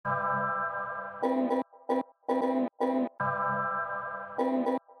Welcome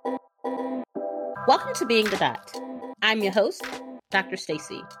to Being the Dot. I'm your host, Dr.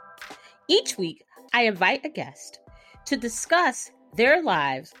 Stacy. Each week, I invite a guest to discuss their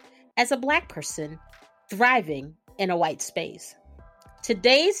lives as a Black person thriving in a white space.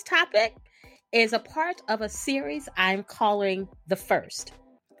 Today's topic is a part of a series I'm calling The First.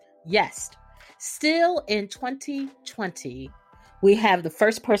 Yes, still in 2020, we have the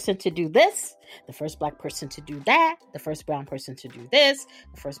first person to do this, the first Black person to do that, the first brown person to do this,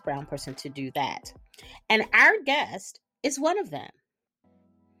 the first brown person to do that. And our guest is one of them.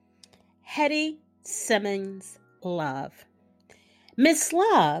 Hetty Simmons Love. Miss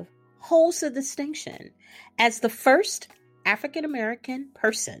Love holds the distinction as the first African American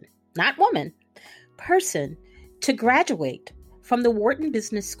person, not woman, person to graduate from the Wharton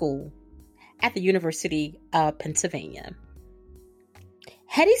Business School at the University of Pennsylvania.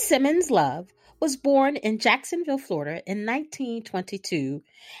 Hetty Simmons Love was born in Jacksonville, Florida in 1922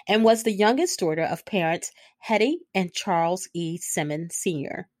 and was the youngest daughter of parents Hetty and Charles E. Simmons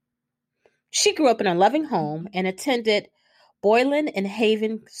Sr. She grew up in a loving home and attended Boylan and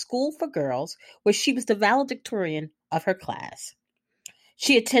Haven School for Girls, where she was the valedictorian of her class.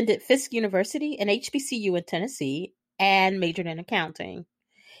 She attended Fisk University and HBCU in Tennessee and majored in accounting.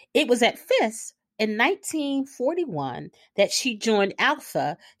 It was at Fisk in 1941 that she joined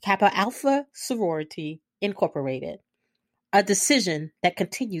Alpha Kappa Alpha Sorority Incorporated, a decision that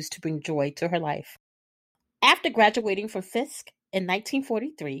continues to bring joy to her life. After graduating from Fisk in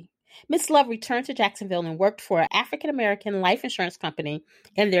 1943, Miss Love returned to Jacksonville and worked for an African-American life insurance company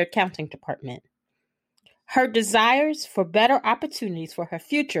in their accounting department. Her desires for better opportunities for her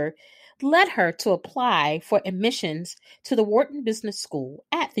future led her to apply for admissions to the Wharton Business School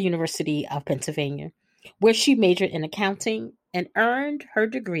at the University of Pennsylvania, where she majored in accounting and earned her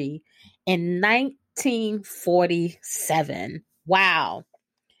degree in 1947. Wow.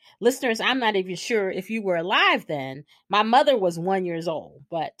 Listeners, I'm not even sure if you were alive then. My mother was 1 year old,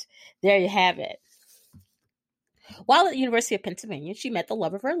 but there you have it. While at the University of Pennsylvania, she met the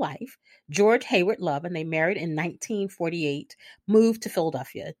love of her life, George Hayward Love, and they married in 1948, moved to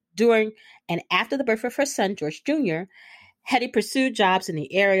Philadelphia. During and after the birth of her son, George Jr., Hetty pursued jobs in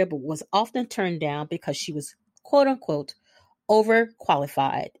the area, but was often turned down because she was, quote unquote,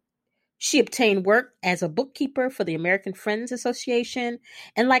 overqualified. She obtained work as a bookkeeper for the American Friends Association,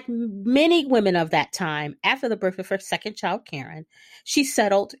 and like many women of that time, after the birth of her second child, Karen, she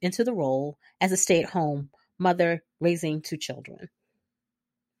settled into the role as a stay-at-home mother raising two children.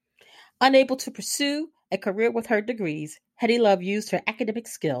 Unable to pursue a career with her degrees, Hetty Love used her academic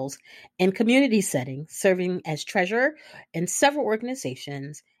skills in community settings, serving as treasurer in several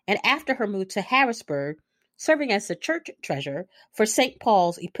organizations, and after her move to Harrisburg, serving as the church treasurer for St.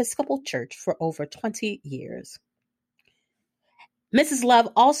 Paul's Episcopal Church for over 20 years. Mrs. Love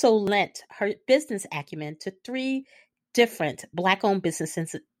also lent her business acumen to 3 different Black-owned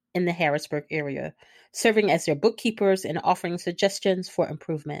businesses in the Harrisburg area, serving as their bookkeepers and offering suggestions for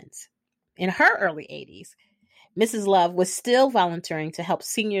improvements. In her early 80s, Mrs. Love was still volunteering to help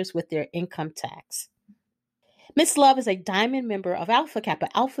seniors with their income tax. Miss Love is a diamond member of Alpha Kappa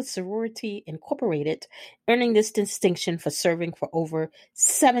Alpha Sorority Incorporated, earning this distinction for serving for over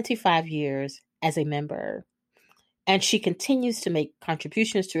 75 years as a member. And she continues to make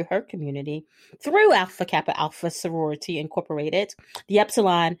contributions to her community through Alpha Kappa Alpha Sorority Incorporated, the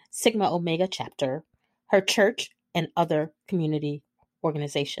Epsilon Sigma Omega chapter, her church, and other community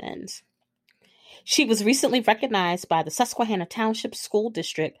organizations. She was recently recognized by the Susquehanna Township School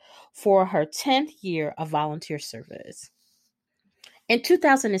District for her 10th year of volunteer service. In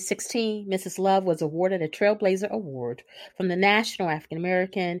 2016, Mrs. Love was awarded a Trailblazer Award from the National African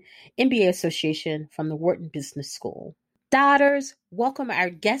American MBA Association from the Wharton Business School. Daughters, welcome our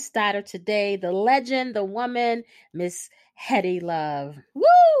guest daughter today, the legend, the woman, Miss Hetty Love.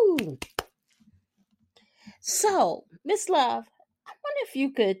 Woo! So, Miss Love, I wonder if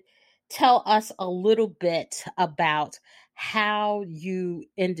you could tell us a little bit about how you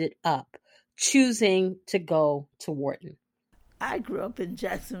ended up choosing to go to Wharton. I grew up in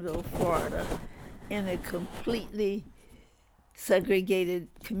Jacksonville, Florida, in a completely segregated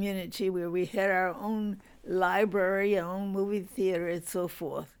community where we had our own library, our own movie theater, and so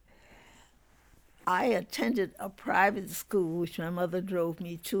forth. I attended a private school, which my mother drove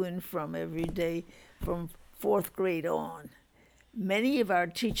me to and from every day from 4th grade on. Many of our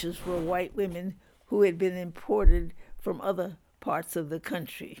teachers were white women who had been imported from other parts of the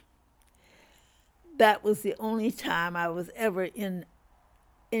country. That was the only time I was ever in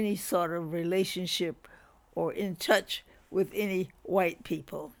any sort of relationship or in touch with any white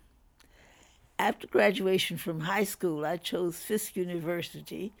people. After graduation from high school, I chose Fisk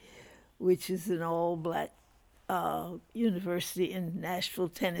University, which is an all-black university in Nashville,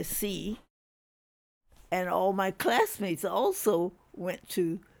 Tennessee. And all my classmates also went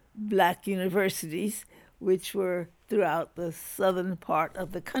to black universities, which were throughout the southern part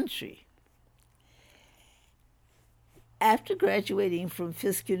of the country. After graduating from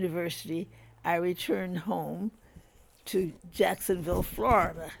Fisk University, I returned home to Jacksonville,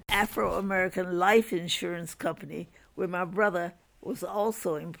 Florida, Afro-American Life Insurance Company, where my brother was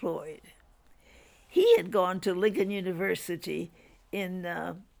also employed. He had gone to Lincoln University in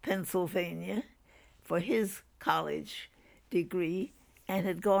Pennsylvania for his college degree and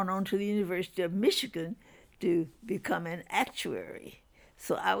had gone on to the University of Michigan to become an actuary.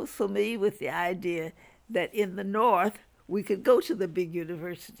 So I was familiar with the idea that in the North we could go to the big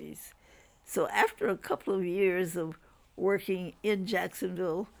universities. So after a couple of years of working in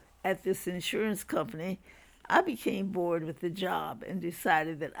Jacksonville at this insurance company, I became bored with the job and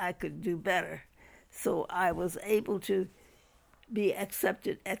decided that I could do better. So I was able to be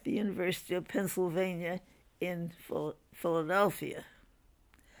accepted at the University of Pennsylvania in Philadelphia.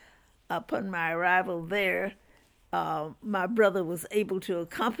 Upon my arrival there, my brother was able to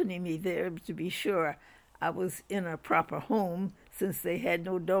accompany me there to be sure I was in a proper home, since they had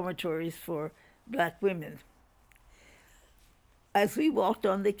no dormitories for black women. As we walked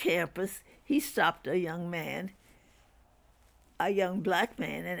on the campus, he stopped a young black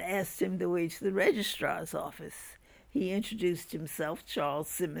man, and asked him the way to the registrar's office. He introduced himself, Charles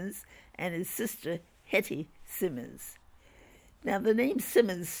Simmons, and his sister, Hetty Simmons. Now, the name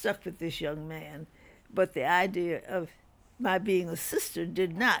Simmons stuck with this young man, but the idea of my being a sister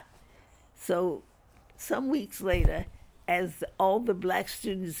did not. So some weeks later, as all the black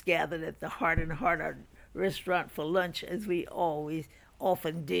students gathered at the Heart and Heart restaurant for lunch, as we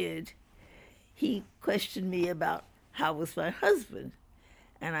often did, he questioned me about how was my husband.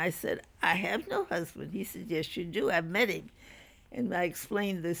 And I said, I have no husband. He said, yes, you do. I've met him. And I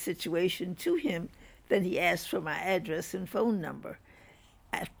explained the situation to him. Then he asked for my address and phone number,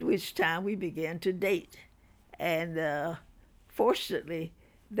 after which time we began to date. And fortunately,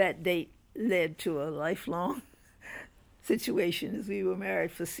 that date led to a lifelong situation, as we were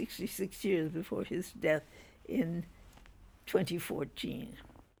married for 66 years before his death in 2014.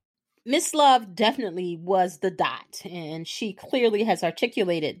 Miss Love definitely was the dot, and she clearly has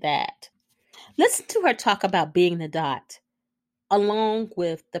articulated that. Listen to her talk about being the dot, along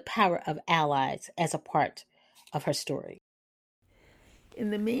with the power of allies as a part of her story.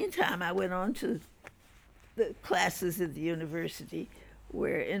 In the meantime, I went on to the classes at the university,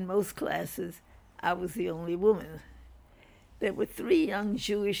 where in most classes I was the only woman. There were 3 young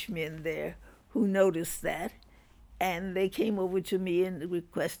Jewish men there who noticed that, and they came over to me and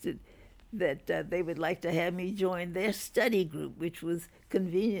requested that they would like to have me join their study group, which was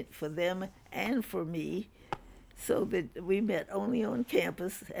convenient for them and for me, so that we met only on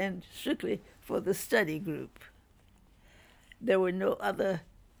campus and strictly for the study group. There were no other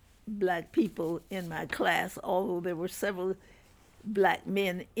black people in my class, although there were several black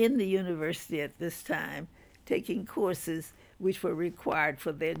men in the university at this time taking courses which were required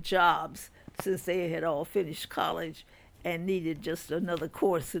for their jobs, since they had all finished college and needed just another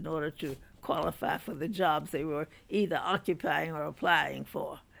course in order to qualify for the jobs they were either occupying or applying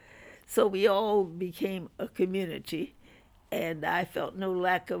for. So we all became a community, and I felt no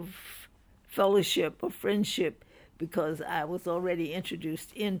lack of fellowship or friendship because I was already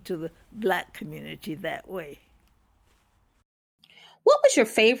introduced into the black community that way. What was your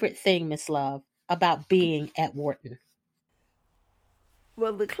favorite thing, Miss Love, about being at Wharton?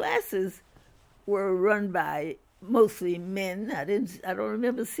 Well, the classes were run by mostly men. I don't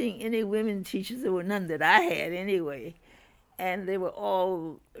remember seeing any women teachers. There were none that I had anyway. And they were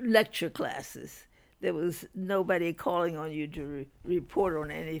all lecture classes. There was nobody calling on you to report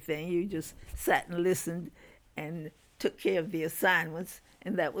on anything. You just sat and listened and took care of the assignments,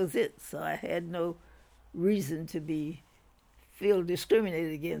 and that was it. So I had no reason to feel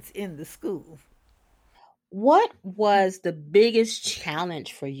discriminated against in the school. What was the biggest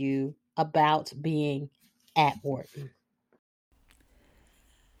challenge for you about being at Wharton?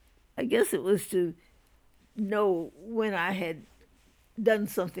 I guess it was to know when I had done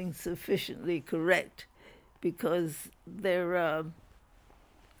something sufficiently correct, because their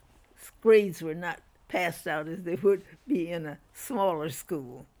grades were not passed out as they would be in a smaller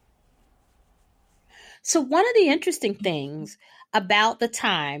school. So one of the interesting things about the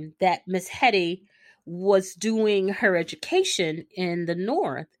time that Miss Hetty was doing her education in the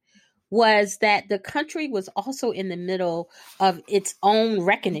North was that the country was also in the middle of its own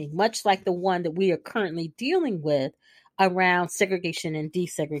reckoning, much like the one that we are currently dealing with around segregation and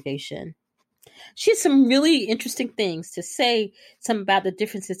desegregation. She has some really interesting things to say, some about the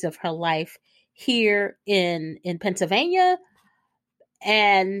differences of her life here in Pennsylvania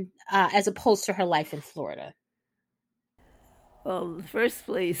and as opposed to her life in Florida. Well, in the first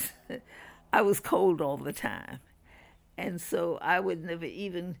place, I was cold all the time. And so I would never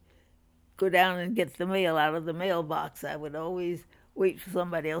even go down and get the mail out of the mailbox. I would always wait for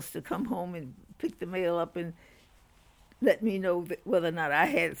somebody else to come home and pick the mail up and let me know whether or not I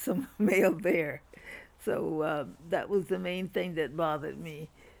had some mail there. So that was the main thing that bothered me.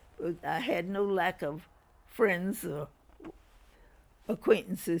 I had no lack of friends or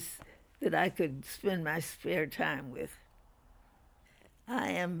acquaintances that I could spend my spare time with. I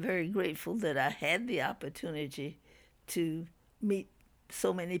am very grateful that I had the opportunity to meet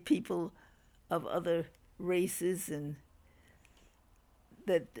so many people of other races and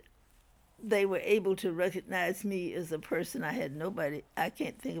that they were able to recognize me as a person. I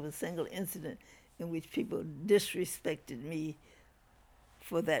can't think of a single incident in which people disrespected me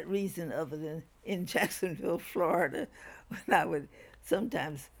for that reason other than in Jacksonville, Florida, when I would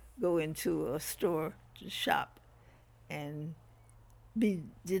sometimes go into a store to shop and be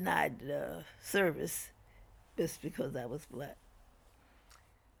denied service just because I was black.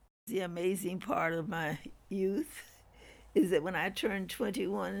 The amazing part of my youth is that when I turned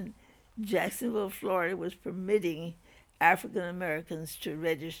 21, Jacksonville, Florida was permitting African Americans to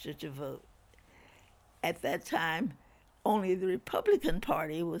register to vote. At that time, only the Republican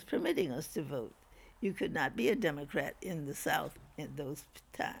Party was permitting us to vote. You could not be a Democrat in the South in those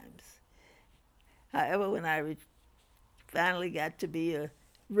times. However, when I finally got to be a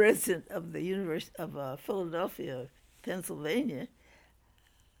resident of the University of Philadelphia, Pennsylvania,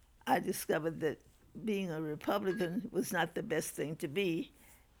 I discovered that being a Republican was not the best thing to be,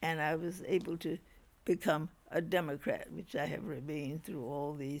 and I was able to become a Democrat, which I have remained through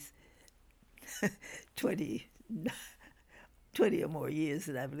all these 20 or more years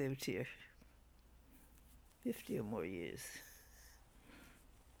that I've lived here. 50 or more years.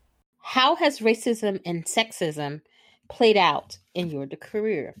 How has racism and sexism played out in your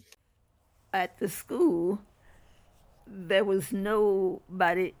career? At the school, there was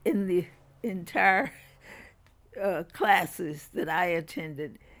nobody in the entire classes that I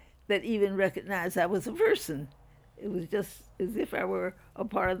attended that even recognized I was a person. It was just as if I were a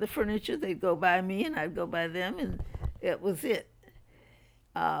part of the furniture. They'd go by me and I'd go by them, and it was it.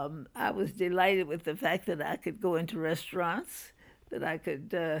 I was delighted with the fact that I could go into restaurants, that I could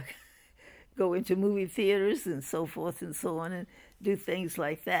go into movie theaters and so forth and so on and do things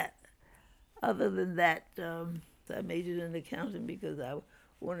like that. Other than that, I majored in accounting because I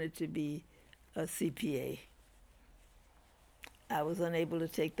wanted to be a CPA. I was unable to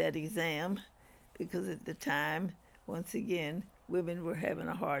take that exam because at the time, once again, women were having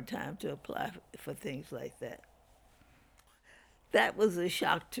a hard time to apply for things like that. That was a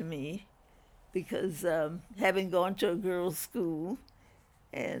shock to me because having gone to a girls' school,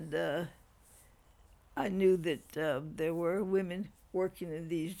 and I knew that there were women working in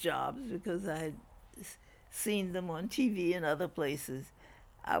these jobs because I had seen them on TV and other places.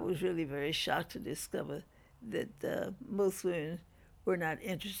 I was really very shocked to discover that most women were not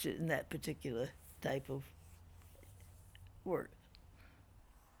interested in that particular type of work.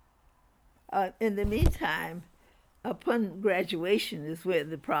 In the meantime, upon graduation is where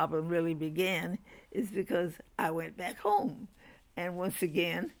the problem really began, is because I went back home. And once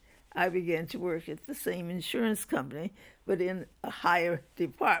again, I began to work at the same insurance company, but in a higher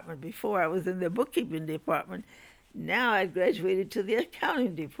department. Before I was in the bookkeeping department. Now I graduated to the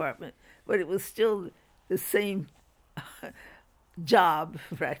accounting department, but it was still the same job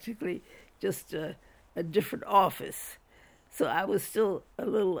practically, just a different office. So I was still a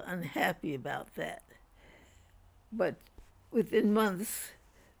little unhappy about that. But within months,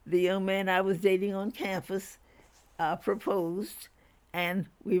 the young man I was dating on campus proposed, and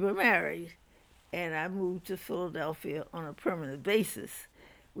we were married. And I moved to Philadelphia on a permanent basis,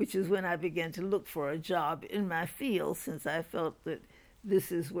 which is when I began to look for a job in my field, since I felt that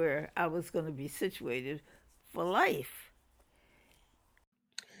this is where I was going to be situated for life.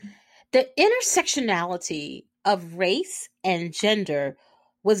 The intersectionality of race and gender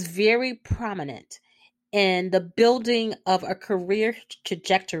was very prominent in the building of a career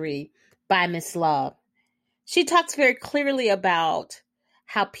trajectory by Miss Love. She talks very clearly about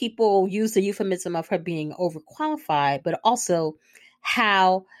how people use the euphemism of her being overqualified, but also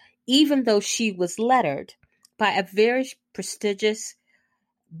how, even though she was lettered by a very prestigious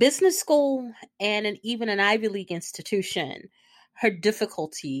business school and even an Ivy League institution, her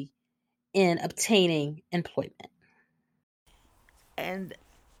difficulty in obtaining employment? And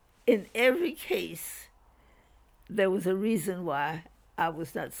in every case, there was a reason why I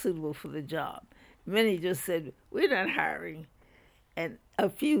was not suitable for the job. Many just said, "We're not hiring." And a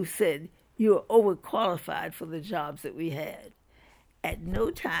few said, "You're overqualified for the jobs that we had." At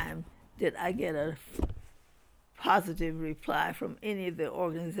no time did I get a positive reply from any of the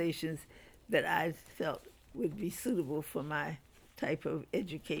organizations that I felt would be suitable for my type of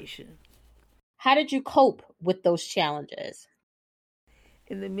education. How did you cope with those challenges?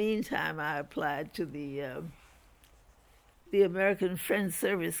 In the meantime, I applied to the American Friends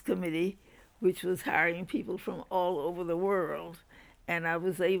Service Committee, which was hiring people from all over the world, and I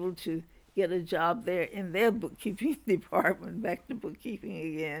was able to get a job there in their bookkeeping department, back to bookkeeping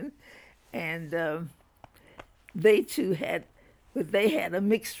again, and they too had, but they had a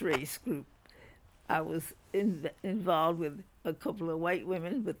mixed race group. I was involved with a couple of white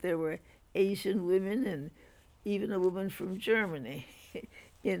women, but there were Asian women and even a woman from Germany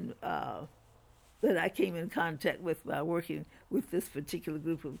in that I came in contact with by working with this particular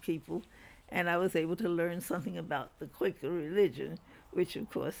group of people. And I was able to learn something about the Quaker religion, which of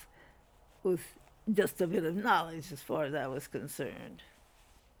course was just a bit of knowledge as far as I was concerned.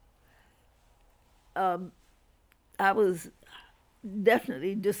 I was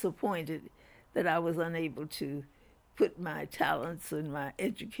definitely disappointed that I was unable to put my talents and my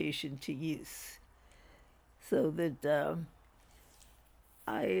education to use. So that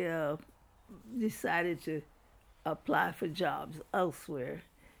I decided to apply for jobs elsewhere.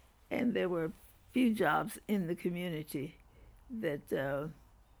 And there were a few jobs in the community that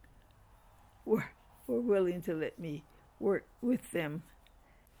were willing to let me work with them.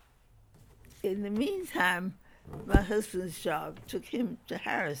 In the meantime, my husband's job took him to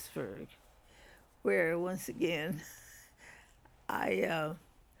Harrisburg, where once again I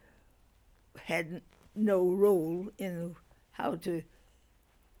had no role in how to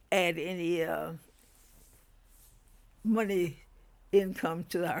add any money income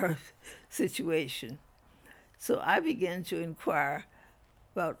to our situation. So I began to inquire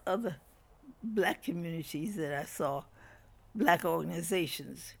about other black communities that I saw, black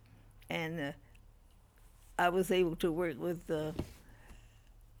organizations, and I was able to work with a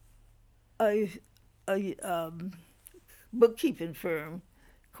bookkeeping firm,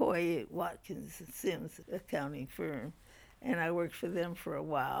 Coy Watkins Sims accounting firm, and I worked for them for a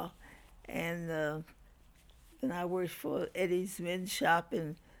while, and then I worked for Eddie's Men's Shop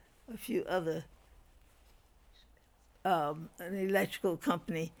and a few other an electrical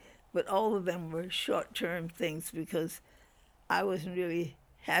company, but all of them were short-term things because I wasn't really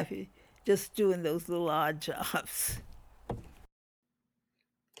happy just doing those little odd jobs.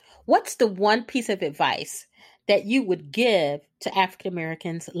 What's the one piece of advice that you would give to African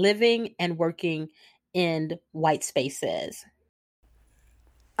Americans living and working in white spaces?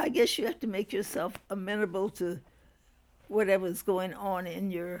 I guess you have to make yourself amenable to whatever's going on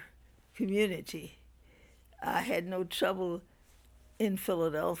in your community. I had no trouble in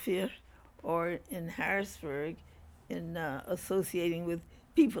Philadelphia or in Harrisburg in associating with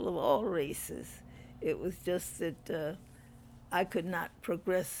people of all races. It was just that I could not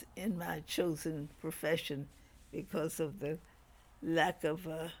progress in my chosen profession because of the lack of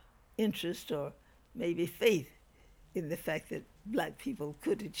interest or maybe faith in the fact that black people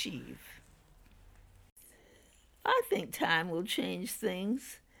could achieve. I think time will change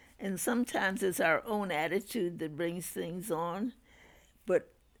things, and sometimes it's our own attitude that brings things on. But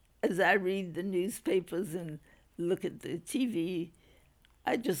as I read the newspapers and look at the TV,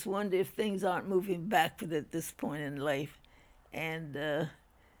 I just wonder if things aren't moving backward at this point in life. And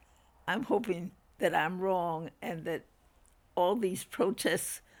I'm hoping that I'm wrong and that all these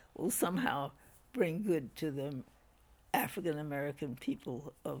protests will somehow bring good to the African American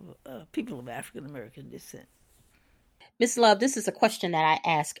people of African American descent. Ms. Love, this is a question that I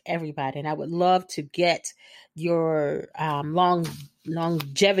ask everybody, and I would love to get your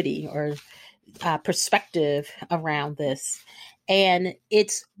longevity or perspective around this. And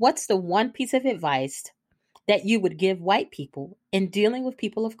it's, what's the one piece of advice that you would give white people in dealing with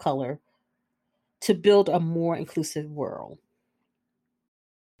people of color to build a more inclusive world?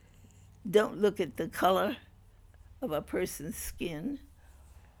 Don't look at the color of a person's skin.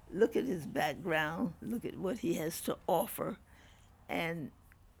 Look at his background, look at what he has to offer, and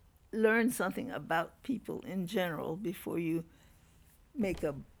learn something about people in general before you make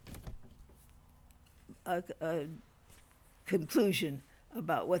a conclusion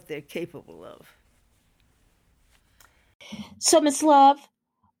about what they're capable of. So, Ms. Love,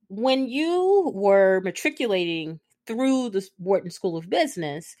 when you were matriculating through the Wharton School of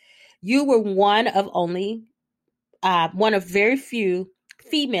Business, you were one of very few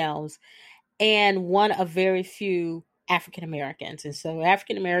females and one of very few African Americans. And so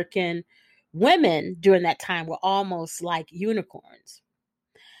African American women during that time were almost like unicorns.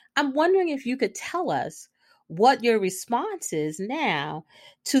 I'm wondering if you could tell us what your response is now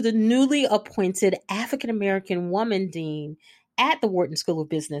to the newly appointed African American woman dean at the Wharton School of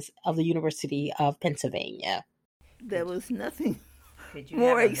Business of the University of Pennsylvania. There was nothing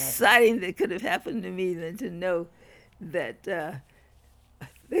more exciting that could have happened to me than to know that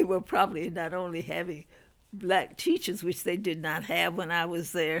they were probably not only having black teachers, which they did not have when I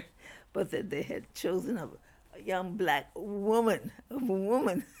was there, but that they had chosen a young black woman,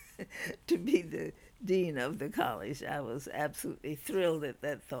 to be the dean of the college. I was absolutely thrilled at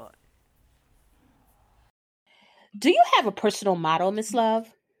that thought. Do you have a personal motto, Miss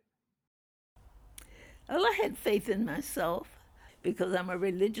Love? Well, I had faith in myself because I'm a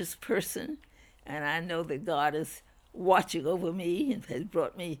religious person, and I know that God is watching over me and has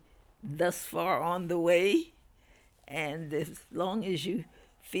brought me thus far on the way. And as long as you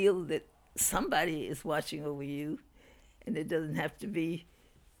feel that somebody is watching over you, and it doesn't have to be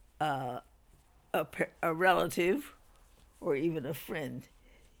a relative or even a friend,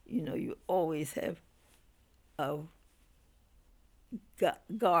 you always have a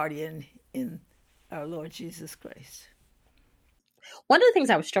guardian in our Lord Jesus Christ. One of the things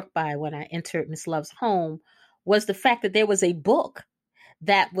I was struck by when I entered Miss Love's home was the fact that there was a book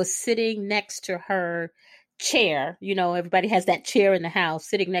that was sitting next to her chair. Everybody has that chair in the house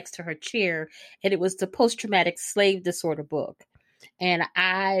sitting next to her chair, and it was the Post-Traumatic Slave Disorder book. And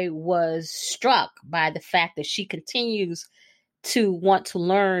I was struck by the fact that she continues to want to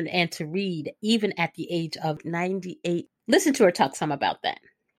learn and to read, even at the age of 98. Listen to her talk some about that.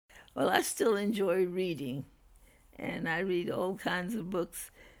 Well, I still enjoy reading, and I read all kinds of books,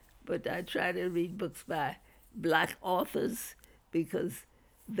 but I try to read books by black authors because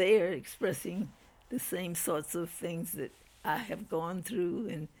they are expressing the same sorts of things that I have gone through,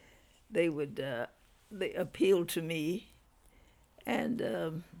 and they appeal to me. And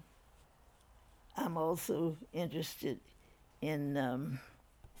I'm also interested in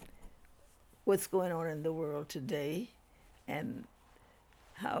what's going on in the world today and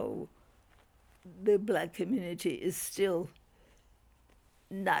how the black community is still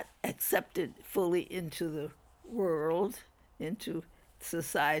not accepted fully into the world, into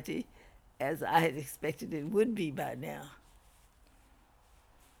society, as I had expected it would be by now.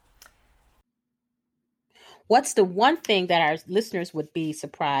 What's the one thing that our listeners would be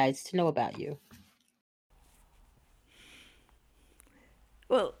surprised to know about you?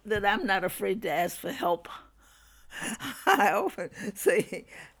 Well, that I'm not afraid to ask for help. I often say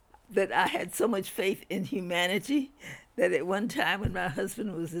that I had so much faith in humanity that at one time when my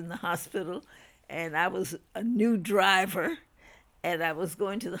husband was in the hospital and I was a new driver and I was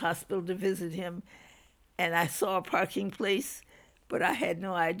going to the hospital to visit him and I saw a parking place, but I had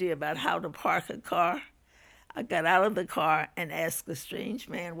no idea about how to park a car. I got out of the car and asked a strange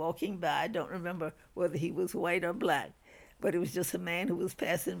man walking by. I don't remember whether he was white or black, but it was just a man who was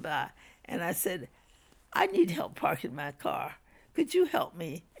passing by. And I said, I need help parking my car. Could you help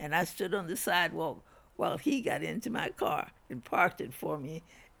me? And I stood on the sidewalk while he got into my car and parked it for me,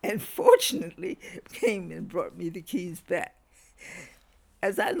 and fortunately came and brought me the keys back.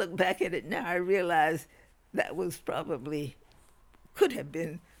 As I look back at it now, I realize that could have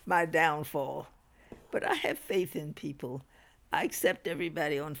been my downfall. But I have faith in people. I accept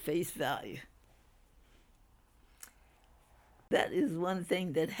everybody on face value. That is one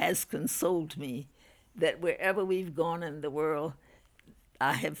thing that has consoled me, that wherever we've gone in the world,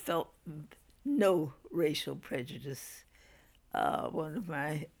 I have felt no racial prejudice.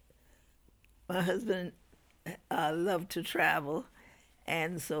 My husband loved to travel,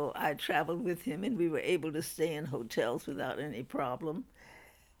 and so I traveled with him, and we were able to stay in hotels without any problem.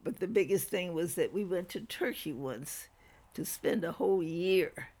 But the biggest thing was that we went to Turkey once to spend a whole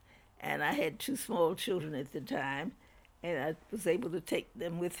year, and I had 2 small children at the time, and I was able to take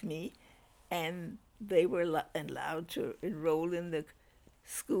them with me, and they were allowed to enroll in the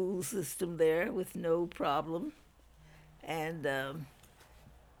school system there with no problem. And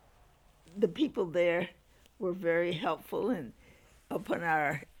the people there were very helpful, and upon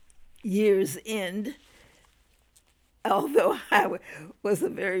our year's end, although I was a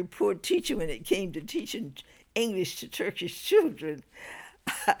very poor teacher when it came to teaching English to Turkish children,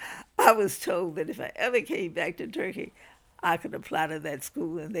 I was told that if I ever came back to Turkey, I could apply to that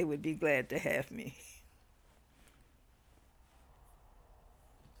school and they would be glad to have me.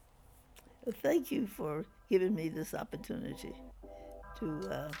 Thank you for giving me this opportunity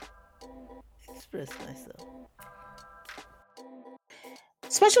to express myself.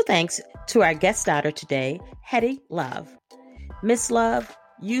 Special thanks to our guest daughter today, Hetty Love. Miss Love,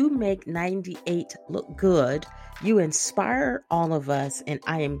 you make 98 look good. You inspire all of us, and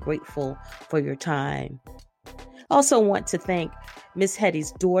I am grateful for your time. Also want to thank Miss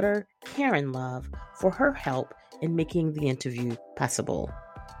Hetty's daughter, Karen Love, for her help in making the interview possible.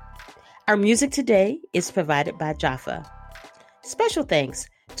 Our music today is provided by Jaffa. Special thanks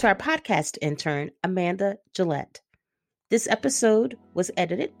to our podcast intern, Amanda Gillette. This episode was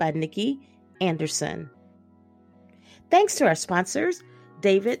edited by Nikki Anderson. Thanks to our sponsors,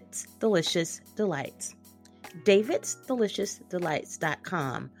 David's Delicious Delights.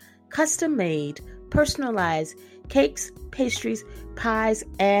 David'sDeliciousDelights.com. Custom-made, personalized cakes, pastries, pies,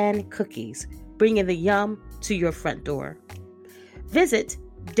 and cookies, bringing the yum to your front door. Visit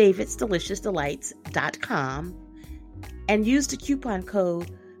David'sDeliciousDelights.com and use the coupon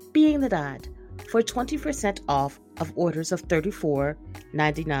code BeingTheDot for 20% off of orders of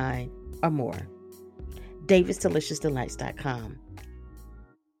 $34.99 or more. David'sDeliciousDelights.com.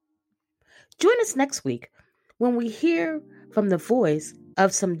 Join us next week when we hear from the voice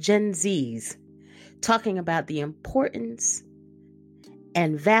of some Gen Zs talking about the importance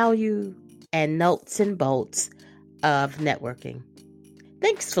and value and nuts and bolts of networking.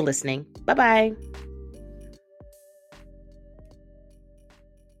 Thanks for listening. Bye-bye.